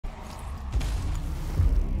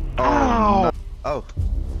Oh.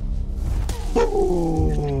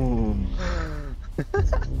 Boom.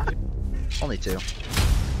 Only 2.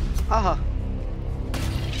 Haha.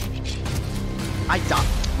 I died.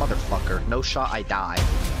 Motherfucker. No shot, I die.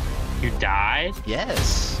 You died?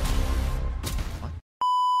 Yes. What?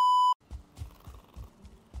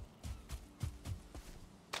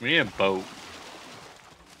 We need a boat.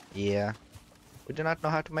 Yeah. We do not know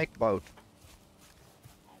how to make boat.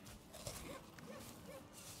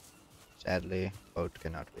 Sadly, boat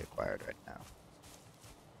cannot be acquired right now.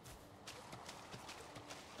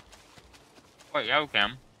 Wait, yeah, we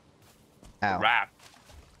can. How? Raft.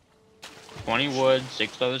 20 wood,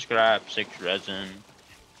 6 leather scrap, 6 resin.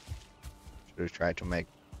 Should we try to make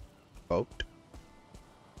boat?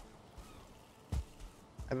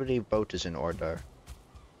 I believe boat is in order.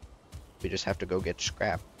 We just have to go get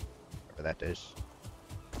scrap, whatever that is.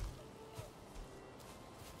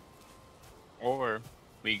 Or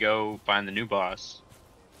we go find the new boss.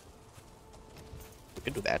 We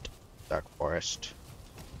could do that. Dark forest.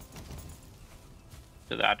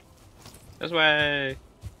 To that. This way.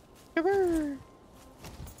 Go.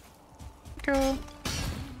 Go.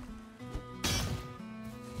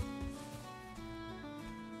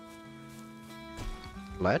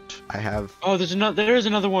 I have Oh, there is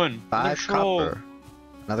another one. 5 copper.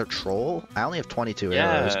 Another troll? I only have 22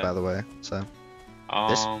 arrows, by the way. So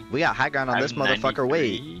we got high ground on this motherfucker.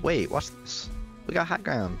 93. Wait, what's this? We got high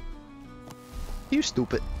ground. You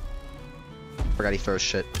stupid. Forgot he throws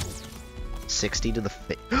shit. 60 to the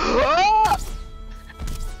face.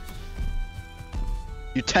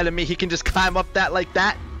 You telling me he can just climb up that like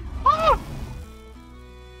that?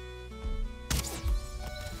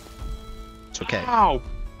 It's okay. Ow!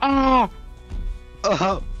 Ah!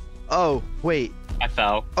 Oh, wait. I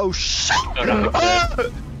fell. Oh shit!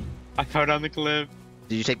 I fell down the cliff.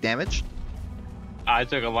 Did you take damage? I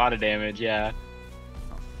took a lot of damage, yeah.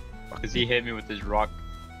 Because he hit me with his rock.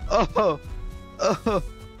 Oh!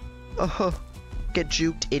 Get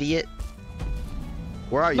juked, idiot.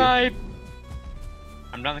 Where are you? Snipe!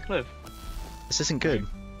 I'm down the cliff. This isn't good.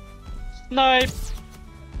 Snipe!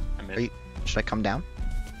 I missed. Should I come down?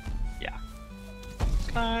 Yeah.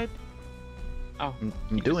 Snipe! Oh.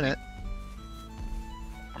 I'm doing it.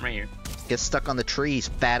 I'm right here. Get stuck on the trees,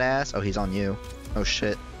 fat ass. Oh, he's on you. Oh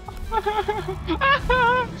shit.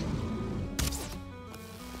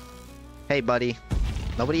 Hey, buddy.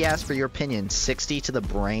 Nobody asked for your opinion. 60 to the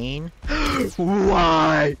brain?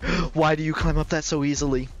 Why? Why do you climb up that so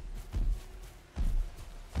easily?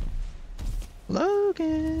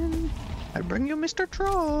 Logan, I bring you Mr.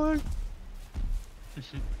 Troll.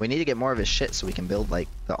 We need to get more of his shit so we can build, like,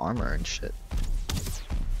 the armor and shit.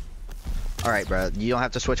 Alright, bro. You don't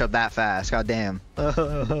have to switch up that fast. God damn.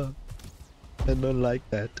 I don't like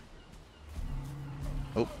that.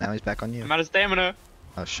 Oh, now he's back on you. I'm out of stamina.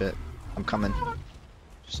 Oh, shit. I'm coming.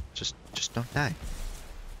 Just don't die.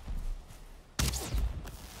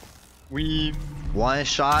 Weave. One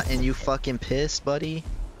shot and you fucking pissed, buddy?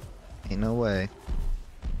 Ain't no way.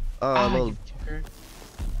 Oh, little...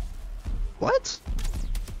 What?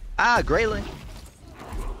 Ah, Grayling.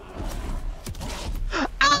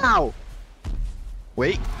 Ow!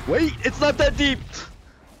 Wait, it's not that deep.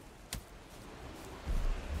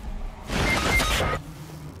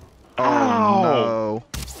 Oh no.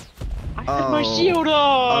 I had my shield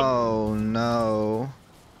up! Oh no.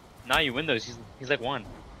 Now you win those, he's like 1.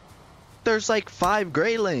 There's like 5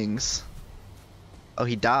 Greylings. Oh,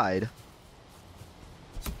 he died.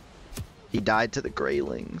 He died to the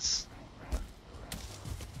Greylings.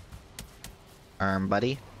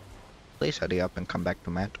 Buddy. Please hurry up and come back to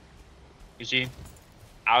Matt. You see,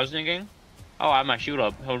 I was thinking, oh, I have my shield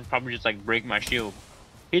up. He'll probably just like break my shield.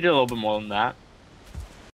 He did a little bit more than that.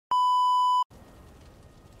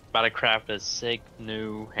 About to craft a sick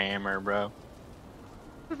new hammer, bro.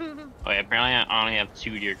 Oh yeah, apparently I only have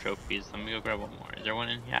 2 deer trophies. Let me go grab one more. Is there one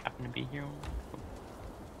in here? Happen to be here?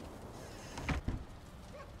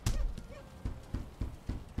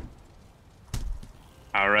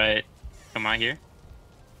 Alright. Come on here.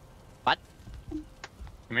 What? Come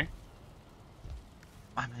here.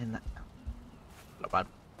 I'm in that. Not bad.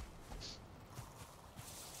 It's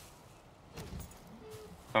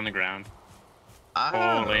on the ground.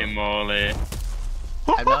 Oh. Holy moly.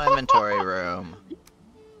 I have no inventory room.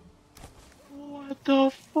 What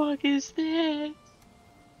the fuck is this?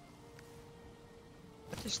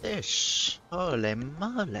 What is this? Holy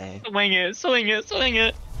moly. Swing it, swing it, swing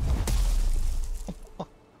it.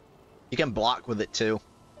 You can block with it too.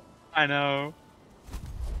 I know.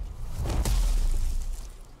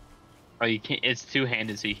 Oh, you can't. It's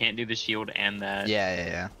two-handed, so you can't do the shield and that.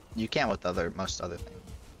 Yeah. You can with most other things.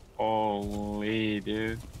 Holy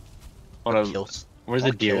dude. Hold on. Kills. Where's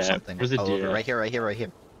the deer at? Something. Where's the deer at? Right here, right here, right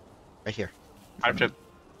here. Right here. Crouch up.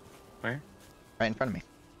 Where? Right in front of me.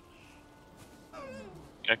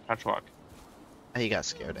 Yeah, crouch walk. Oh, he got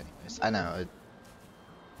scared anyways. I know.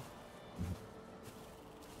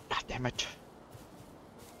 God damn it.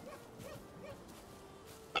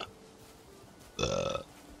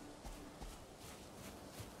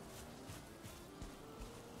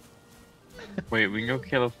 Wait, we can go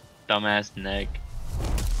kill a dumbass neck.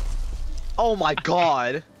 Oh my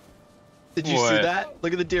god! Did you see What? that?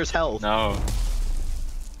 Look at the deer's health. No.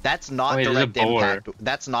 That's not Wait, there's a direct boar. impact.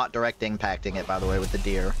 That's not direct impacting it, by the way, with the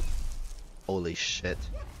deer. Holy shit.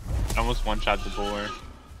 I almost one-shot the boar.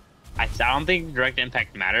 I don't think direct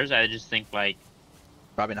impact matters. I just think like.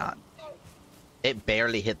 Probably not. It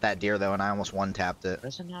barely hit that deer though, and I almost one-tapped it.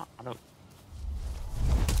 Does it not? I don't.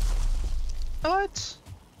 What?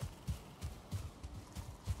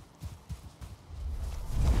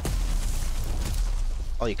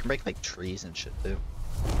 Oh, you can break like trees and shit too.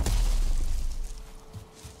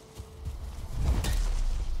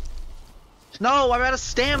 No, I'm out of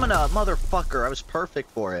stamina, motherfucker. I was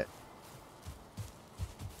perfect for it.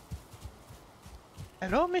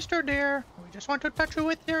 Hello, Mr. Deer. We just want to touch you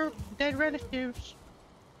with your dead relatives.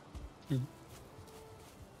 Do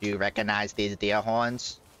you recognize these deer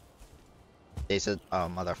horns? These are,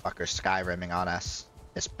 oh, motherfucker, Skyrimming on us.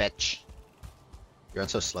 This bitch. You're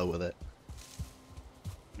so slow with it.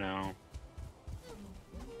 No.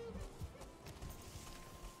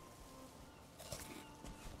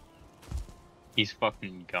 He's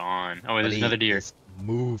fucking gone. Oh, wait, there's another deer.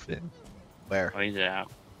 Moving. Where? Oh, he's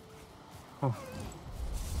out. Oh.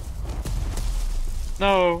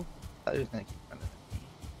 No. I was gonna keep running.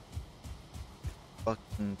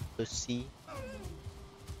 Fucking pussy.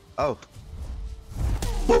 Oh.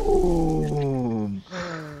 Boom!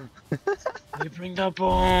 You bring the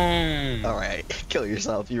boom. Alright, kill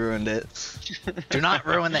yourself, you ruined it. Do not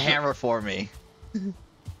ruin the hammer for me.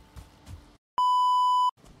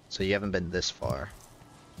 So you haven't been this far.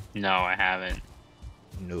 No, I haven't.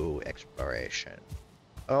 No exploration.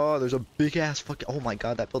 Oh, there's a big ass fucking. Oh my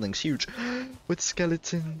god, that building's huge. With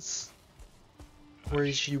skeletons. Where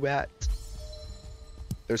is you at?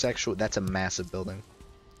 There's actual. That's a massive building.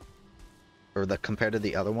 Or the compared to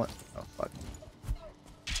the other one. Oh fuck.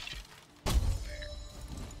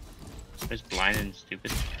 It's blind and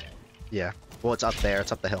stupid. Yeah. Well, it's up there.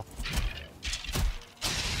 It's up the hill.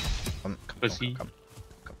 Come, Pussy.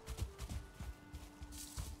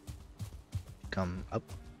 Come up.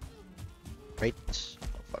 Right.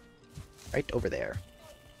 Oh fuck. Right over there.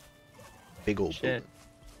 Big old Shit. building.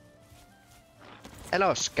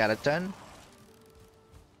 Hello, skeleton.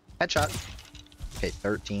 Headshot. Okay,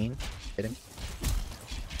 13. Hit him.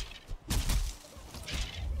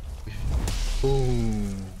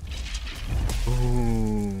 Boom.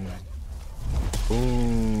 Boom.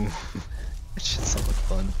 Boom. That shit's so much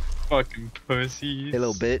fun. Fucking pussies. Hey,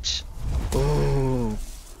 little bitch. Boom.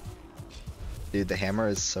 Dude, the hammer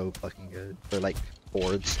is so fucking good for like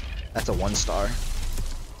boards. That's a 1-star.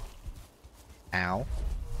 Ow.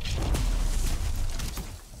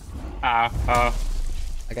 Ah,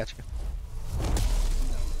 I got you.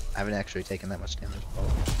 I haven't actually taken that much damage,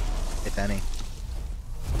 if any.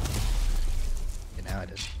 Okay, now I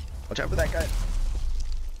did. Watch out for that guy.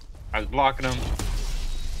 I was blocking him.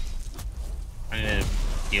 I need to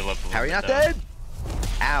heal up a little How are you bit, not though. dead?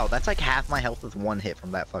 Ow, that's like half my health with one hit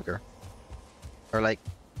from that fucker. Or like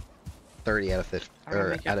 30 out of 50, How do I or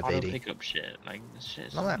make it out of auto 80. pick up shit? Like, this shit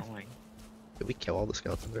is No, so man. annoying. Did we kill all the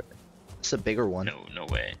skeletons already? It's a bigger one. No, no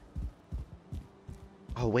way.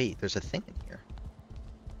 Oh wait, there's a thing in here.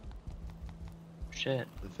 Shit.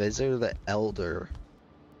 Visit the Elder.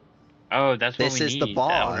 Oh, that's what This we is need. the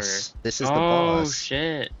boss. This is the Oh, boss.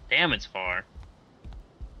 shit. Damn, it's far.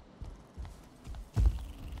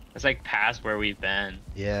 It's like past where we've been.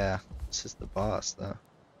 Yeah, this is the boss though.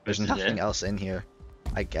 There's This is nothing it? else in here.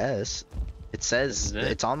 I guess. It says This is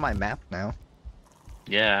it? it's on my map now.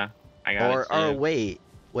 Yeah, I got it Or too.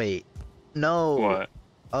 wait. No. What?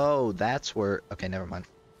 Oh, that's where. Okay, never mind.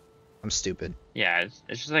 I'm stupid. Yeah, it's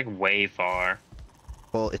just like way far.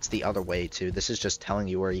 Well, it's the other way too. This is just telling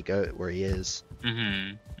you where where he is.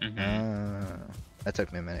 Mm-hmm. Mm-hmm. That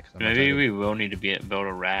took me a minute. 'Cause I'm not Maybe trying we will need to build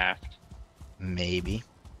a raft. Maybe.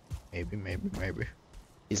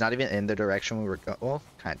 He's not even in the direction we were going. Well,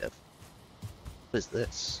 kind of. What is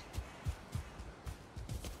this?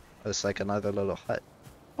 Oh, it's like another little hut.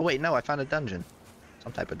 Oh wait, no, I found a dungeon.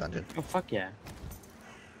 Some type of dungeon. Oh fuck yeah.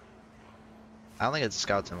 I don't think it's a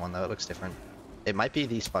skeleton one though. It looks different. It might be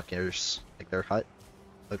these fuckers. Like their hut.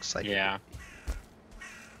 Looks like. Yeah.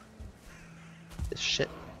 this shit.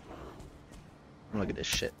 Look at this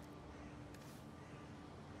shit.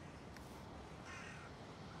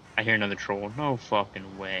 I hear another troll. No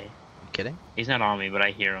fucking way. You kidding? He's not on me, but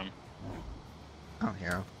I hear him. I don't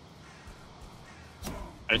hear him.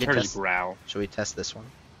 I just heard his growl. Should we test this one?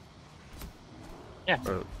 Yeah.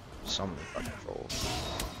 Or so many fucking trolls.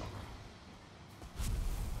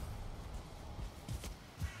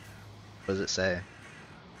 What does it say?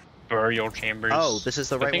 Burial chambers. Oh, this is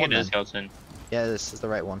the right one. I think it is skeleton. Yeah, this is the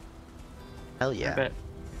right one. Hell yeah. I bet.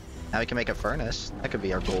 Now we can make a furnace. That could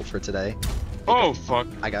be our goal for today. Oh fuck.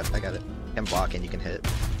 I got it. You can block and you can hit.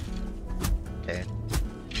 Okay.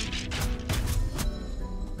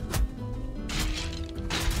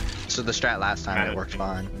 So the strat last time it worked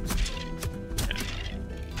fine.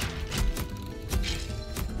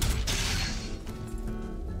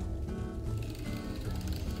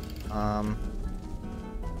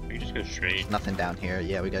 We just go straight. Nothing down here.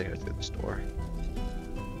 Yeah, we gotta go through this door.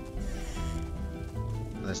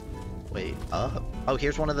 Let's wait up. Oh,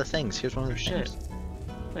 here's one of the things. Here's one of the things.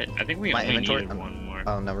 Wait, I think we only needed one more.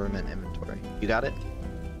 Oh, never meant inventory. You got it?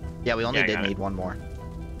 Yeah, we only did need one more.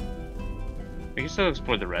 We can still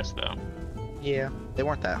explore the rest though. Yeah, they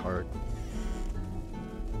weren't that hard.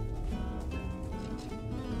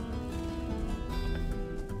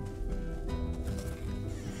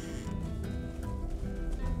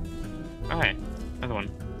 Okay, another one.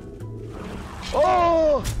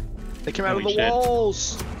 Oh! They came out of the shit.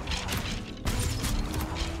 walls!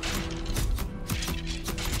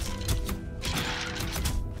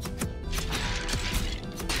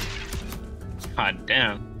 God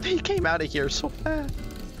damn. They came out of here so fast.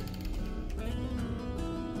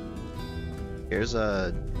 Here's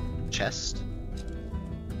a chest.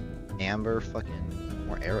 Amber fucking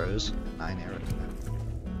more arrows. 9 arrows.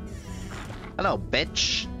 Hello,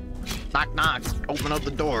 bitch. Knock knock. Open up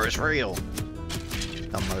the door, it's real.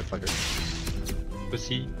 Dumb motherfucker.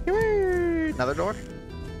 Pussy. Another door?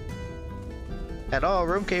 Hello,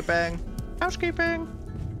 roomkeeping. Housekeeping.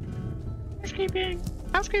 Housekeeping.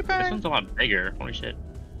 Housekeeping. This one's a lot bigger. Holy shit.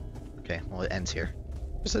 Okay, well it ends here.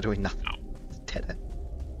 Just doing nothing. Oh. It's dead end.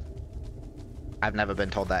 I've never been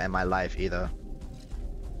told that in my life either.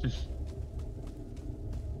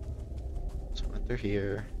 So went through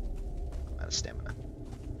here. I'm out of stamina.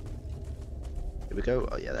 Here we go.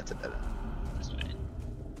 Oh yeah, that's a dead end. This way.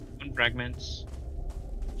 One fragments.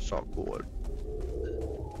 So good.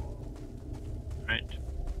 Right.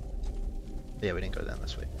 Yeah, we didn't go down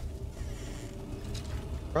this way.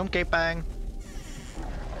 Roomkeeping.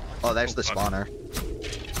 Oh, there's the spawner.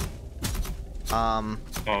 Well,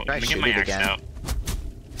 try let me shoot get my it axe again. out.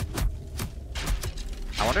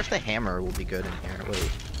 I wonder if the hammer will be good in here.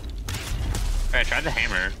 Wait. Alright, try the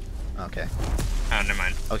hammer. Okay. Oh, never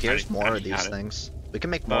mind. Oh, here's more of these things. We can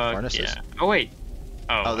make more furnaces. Yeah. Oh wait.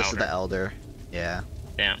 Oh, this is the elder. Yeah.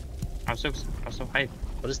 Damn. I was so hyped.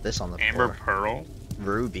 What is this on the Amber floor? pearl.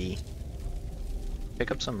 Ruby.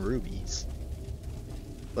 Pick up some rubies.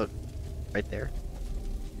 Look, right there.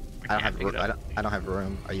 I don't have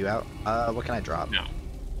room. Are you out? What can I drop? No.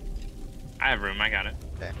 I have room. I got it.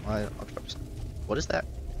 Okay. Well, I'll drop some. What is that?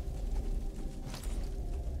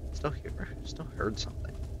 Still here. Still heard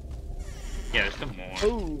something. Yeah, there's still more.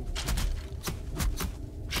 Oh.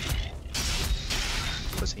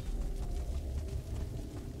 Pussy.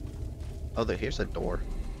 Oh, here's a door.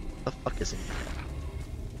 What the fuck is in here?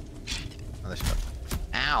 Oh, there's stuff.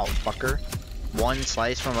 Ow, fucker. One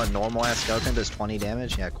slice from a normal ass skeleton does 20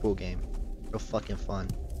 damage? Yeah, cool game. Real fucking fun.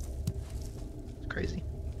 It's crazy.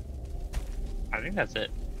 I think that's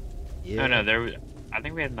it. Yeah. Oh no, I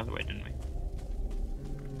think we had another way, didn't we?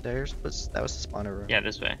 That was the spawner room. Yeah,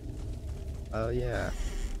 this way. Oh yeah.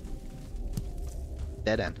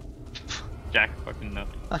 Dead end. Jack fucking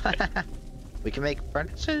nothing. We can make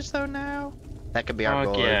furnaces though now. That could be our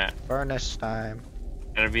goal. Yeah. Furnace time.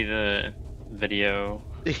 That'll be the video.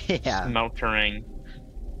 Yeah. Smeltering.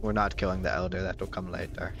 We're not killing the elder. That'll come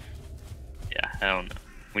later. Yeah, hell no.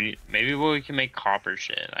 Maybe we can make copper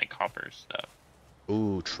shit, like copper stuff.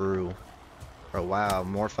 Ooh, true. Bro, wow,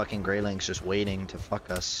 more fucking greylings just waiting to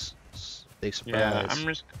fuck us. Big surprise. Yeah,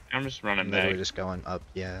 I'm just running back. We're just going up,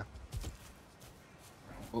 yeah.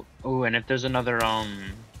 Oh, and if there's another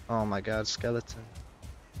Oh my god, skeleton.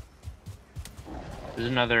 there's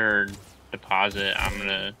another deposit, I'm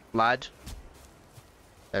gonna. Lodge.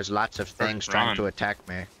 There's lots of things trying to attack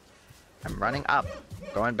me. I'm running up,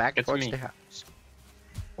 going back towards the house.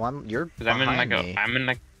 Well, you're behind me. I'm in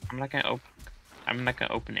like an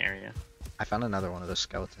open area. I found another one of those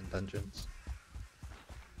skeleton dungeons.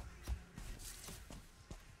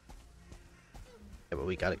 Yeah, but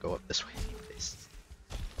we gotta go up this way anyways.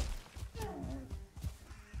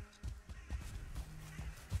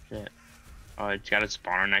 Oh, it's got a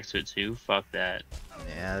spawner next to it too. Fuck that.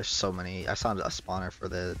 Yeah, there's so many. I saw a spawner for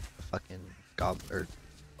the fucking gobbler,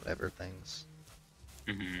 whatever things.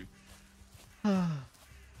 Mhm.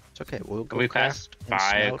 It's okay. We'll go We craft passed and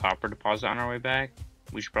by a smelt. copper deposit on our way back.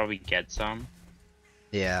 We should probably get some.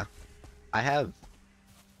 Yeah, I have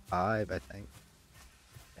 5, I think.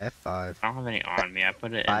 I have 5. I don't have any on me. I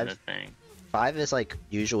put it in the thing. 5 is like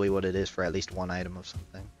usually what it is for at least 1 item of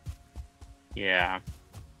something. Yeah.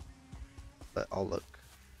 But oh look,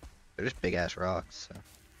 they're just big ass rocks. So.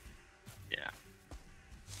 Yeah.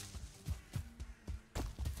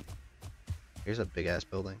 Here's a big ass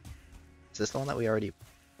building. Is this the one that we already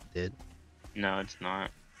did? No, it's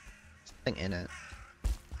not. Something in it.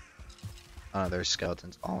 Oh, there's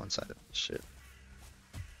skeletons all inside of this shit.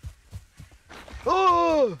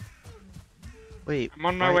 Oh! Wait. I'm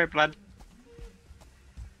on my way, blood.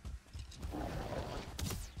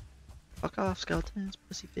 Fuck off, skeletons,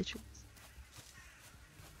 pussy bitches.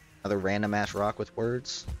 Another random ass rock with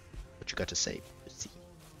words. What you got to say, pussy?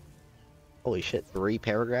 Holy shit, 3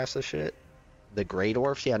 paragraphs of shit. The Grey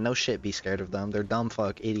Dwarfs? Yeah, no shit, be scared of them. They're dumb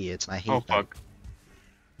fuck idiots, and I hate them. Oh fuck.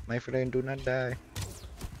 My friend, do not die.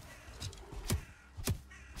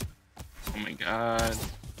 Oh my god.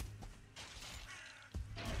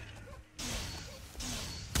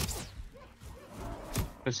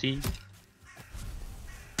 Pussy.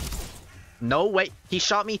 No, wait. He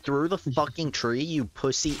shot me through the fucking tree, you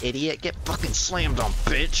pussy idiot. Get fucking slammed on,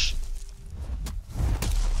 bitch.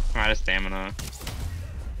 I'm out of stamina.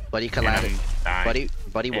 Buddy collided. Buddy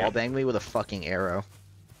Yeah. wallbanged me with a fucking arrow.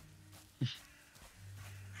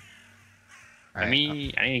 I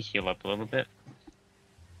need to heal up a little bit.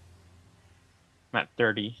 I'm at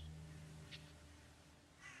 30.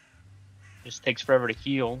 Just takes forever to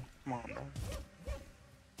heal. Come on, bro.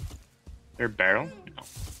 Their barrel? No.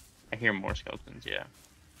 I hear more skeletons, yeah.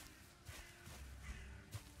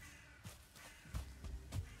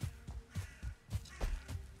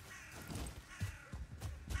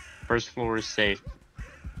 First floor is safe.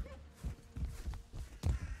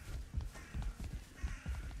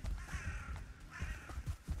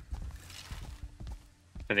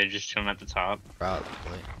 Are they just chilling at the top? Probably.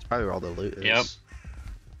 It's probably where all the loot is. Yep.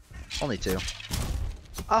 Only 2.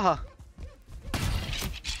 Uh-huh.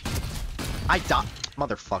 I die.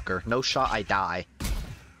 Motherfucker. No shot, I die.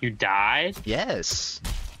 You died? Yes.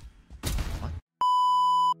 What?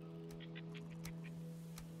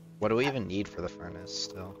 What do we even need for the furnace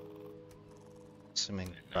still? Assuming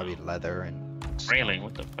probably leather and Railing,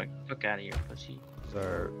 what the fuck? Fuck out of here, pussy. These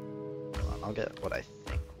are... Hold on, I'll get what I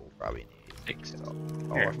think we'll probably need. 6.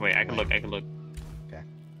 Oh, Here, wait, I can look. Okay.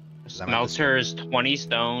 Smelter is 20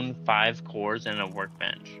 stone, 5 cores, and a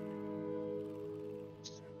workbench.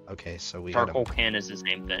 Okay, so we Charcoal gotta... can is the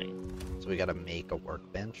same thing. So we gotta make a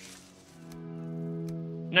workbench?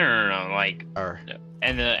 No, like, Or...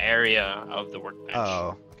 in the area of the workbench.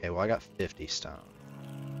 Oh, okay, well I got 50 stone.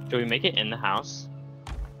 Should we make it in the house?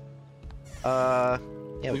 Yeah,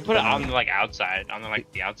 We can put it on, like, outside, on,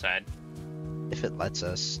 like, the outside. if it lets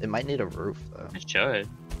us. It might need a roof though. It should.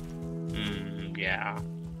 Yeah.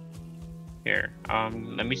 Here,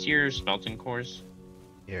 let me see your smelting cores.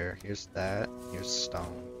 Here's that. Here's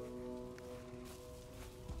stone.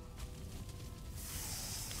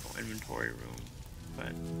 Oh, inventory room,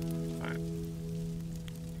 but alright.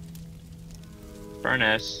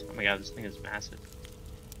 Furnace. Oh my god, this thing is massive.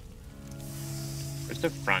 Where's the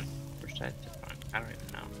front? Where's the front? I don't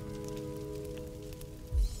even know.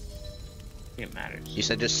 I think it matters. You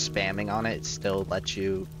said just spamming on it still lets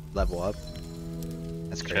you level up?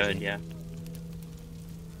 That's crazy. Should, yeah.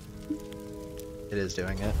 It is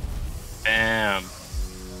doing it. Bam.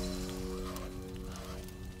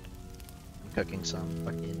 I'm cooking some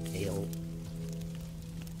fucking ale. Do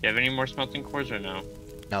you have any more smelting cores or no?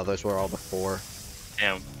 No, those were all the 4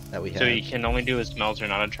 Damn. that we had. So you can only do a smelter,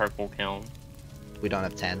 not a charcoal kiln. We don't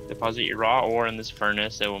have 10. Deposit your raw ore in this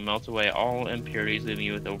furnace. It will melt away all impurities, leaving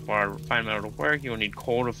you with a bar of refined metal to work. You will need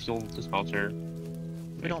coal to fuel the smelter.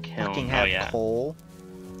 We don't Kiln. fucking have coal.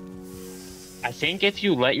 I think if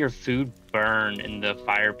you let your food burn in the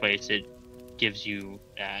fireplace, it gives you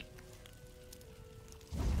that.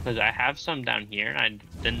 Because I have some down here, and I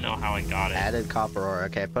didn't know how I got it. Added copper ore.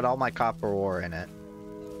 Okay, put all my copper ore in it.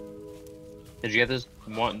 Did you get this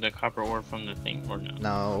one, the copper ore from the thing, or no?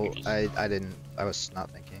 No, I didn't. I was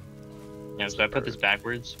not thinking. Yeah, so I put this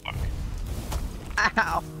backwards. Fuck.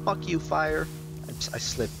 Ow! Fuck you, fire! I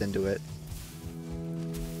slipped into it.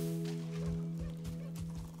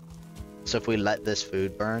 So if we let this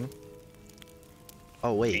food burn...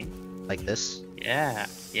 Oh wait, like this? Yeah.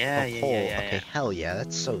 Yeah, Oh, yeah, coal. yeah, yeah, Okay, yeah. hell yeah,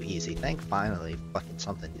 that's so easy. Thank finally fucking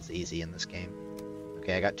something is easy in this game.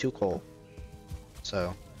 Okay, I got 2 coal.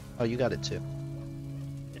 So, oh, you got it too.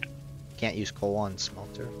 Yeah. Can't use coal on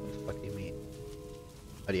smelter? What the fuck do you mean?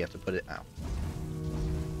 How do you have to put it out?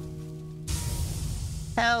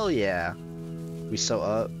 Hell yeah. We so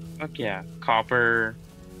up. Fuck yeah. Copper.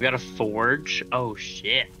 We got a forge. Oh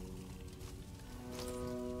shit.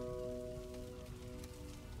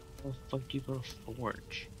 How the fuck do you go to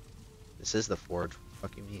forge? This is the forge. What the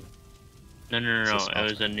fuck you mean? No, no, It's no, a no. It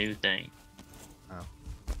was smelter. a new thing. Oh.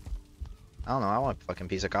 I don't know, I want a fucking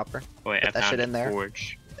piece of copper. Wait, Put I that shit found in it. there.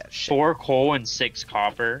 Forge. That shit. 4 coal and 6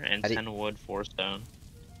 copper and How do you- 10 wood, 4 stone.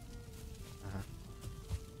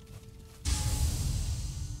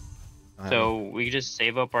 So we just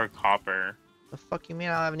save up our copper. The fuck you mean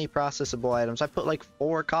I don't have any processable items? I put like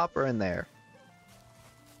 4 copper in there.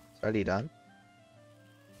 It's already done?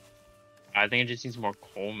 I think it just needs more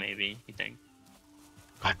coal, maybe. You think?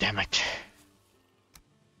 God damn it.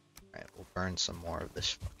 Alright, we'll burn some more of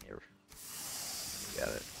this fucking...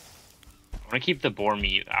 Got it. I want to keep the boar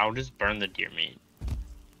meat. I'll just burn the deer meat.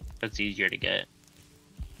 That's easier to get.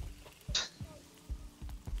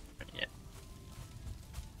 Yeah.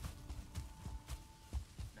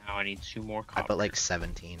 Now I need 2 more copper. I put like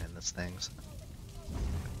 17 in this thing. So.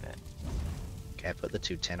 Okay. Okay, I put the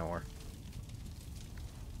 2 tin ore.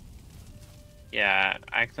 Yeah,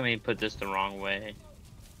 I accidentally put this the wrong way.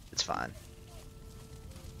 It's fine.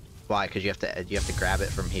 Why? Because you have to grab it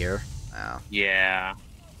from here. Oh. Yeah.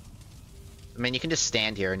 I mean, you can just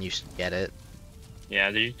stand here and you should get it. Yeah,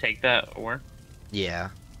 did you take that ore? Yeah.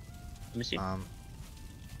 Let me see. I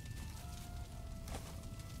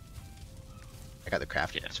got the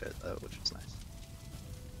crafting kit though, which was nice.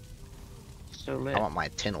 So lit. I want my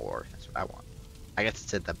tin ore. That's what I want. I guess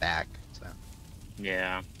it's at the back. So.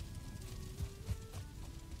 Yeah.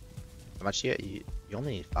 How much you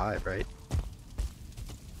only need 5, right?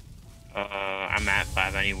 I'm at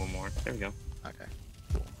 5. I need 1 more. There we go. Okay.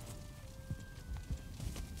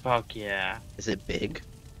 Fuck yeah. Is it big?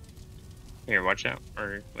 Here, watch out.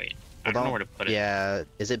 Or wait, I Well, don't know where to put it. Yeah.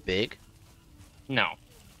 Is it big? No,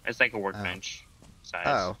 it's like a workbench size.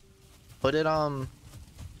 Oh. Put it I don't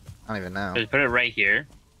even know. Just put it right here,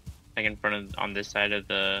 like in front of on this side of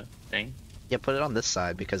the thing. Yeah, put it on this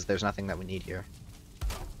side because there's nothing that we need here.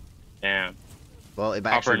 Damn. Well, it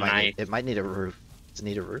Copper actually might knife. it might need a roof. Does it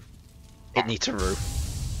need a roof? It needs a roof.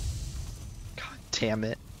 God damn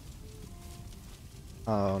it.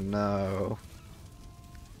 Oh no.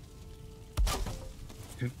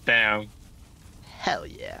 Damn. Hell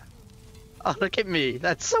yeah. Oh, look at me.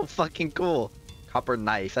 That's so fucking cool. Copper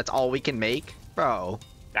knife. That's all we can make? Bro.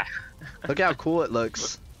 Look how cool it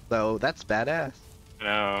looks. Though, that's badass.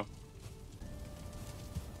 No.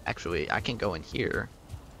 Actually, I can go in here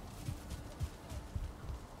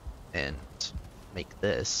and make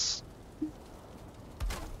this.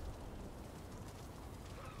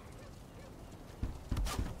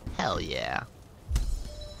 Hell yeah.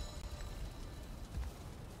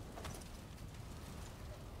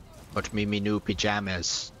 Got me new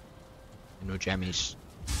pajamas. New jammies.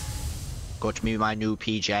 Got me my new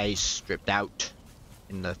PJs stripped out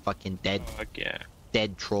in the fucking Fuck yeah.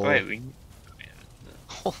 dead troll. Wait, we.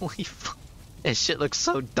 Holy fuck. This shit looks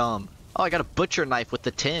so dumb. Oh, I got a butcher knife with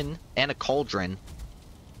the tin and a cauldron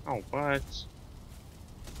Oh, what?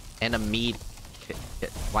 and a mead kit.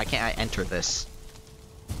 Why can't I enter this?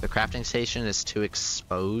 The crafting station is too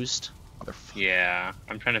exposed. Motherfucker, Yeah,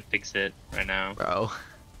 I'm trying to fix it right now. bro.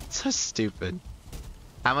 So stupid.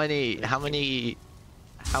 How many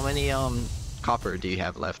copper do you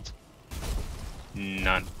have left?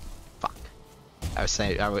 None. Fuck. I was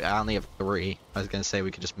saying I only have 3. I was gonna say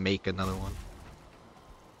we could just make another one.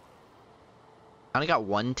 I only got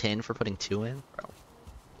 1 tin for putting 2 in, bro.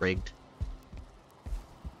 Rigged.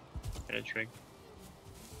 Get a trick.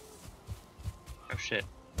 Oh shit.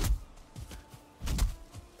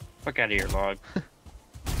 Fuck out of here, log.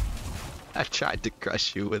 I tried to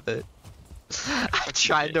crush you with it. I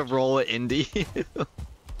tried to roll it into you.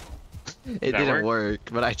 It didn't work,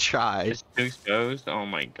 but I tried. It's too exposed? Oh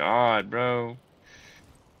my god, bro.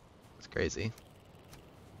 It's crazy.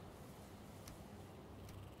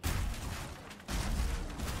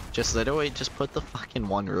 Just literally just put the fucking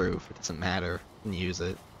one roof. It doesn't matter. You can use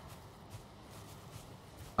it.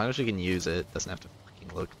 As long as you can use it, it doesn't have to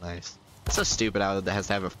fucking look nice. It's so stupid how it has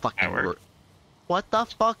to have a fucking roof. What the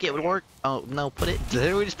fuck? It would work. Oh no, put it.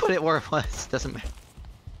 Literally just put it where it was. Doesn't matter.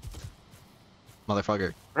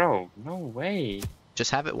 Motherfucker. Bro, no way.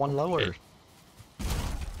 Just have it one lower.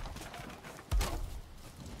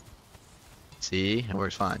 See? It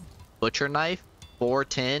works fine. Butcher knife? 4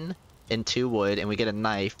 tin and 2 wood, and we get a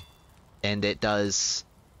knife, and it does.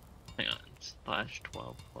 Hang on, slash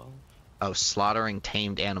 12. Oh, slaughtering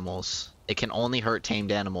tamed animals. It can only hurt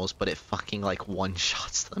tamed animals, but it fucking like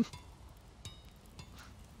one-shots them.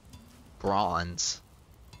 Bronze.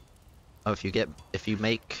 Oh, if you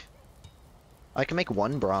make, I can make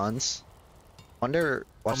 1 bronze. Wonder.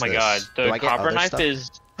 What's oh my this? god, the copper knife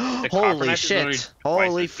is. Holy shit!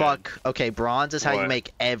 Holy fuck! Good. Okay, bronze is how you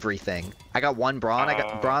make everything. I got 1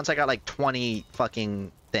 bronze. I got like 20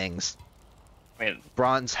 fucking things. Wait,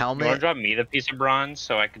 bronze helmet. You wanna drop me the piece of bronze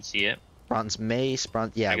so I can see it? Bronze mace.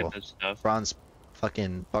 Bronze. Yeah, well. Stuff. Bronze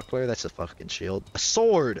fucking buckler. That's a fucking shield. A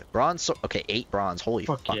sword. Bronze. Okay, 8 bronze. Holy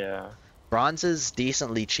fuck. Yeah. Bronze is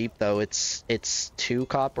decently cheap though. It's 2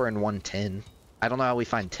 copper and 1 tin. I don't know how we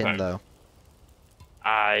find tin though.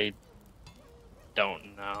 I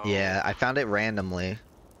don't know. Yeah, I found it randomly.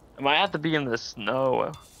 It might have to be in the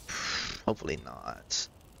snow. Hopefully not.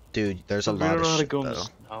 Dude, there's a lot of shit though.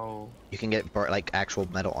 Snow. You can get like actual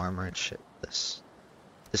metal armor and shit. This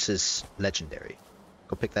is legendary.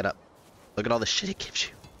 Go pick that up. Look at all the shit it gives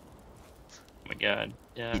you. Oh my god,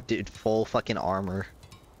 yeah. Dude, full fucking armor.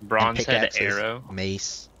 Bronze head arrow.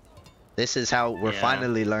 Mace. This is how we're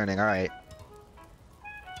finally learning. Alright.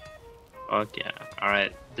 Fuck yeah.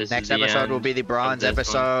 Alright. Next episode will be the bronze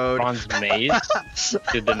episode. Bronze mace?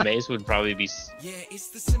 Dude, the mace would probably be... Yeah, it's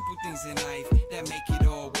the simple things in life that make it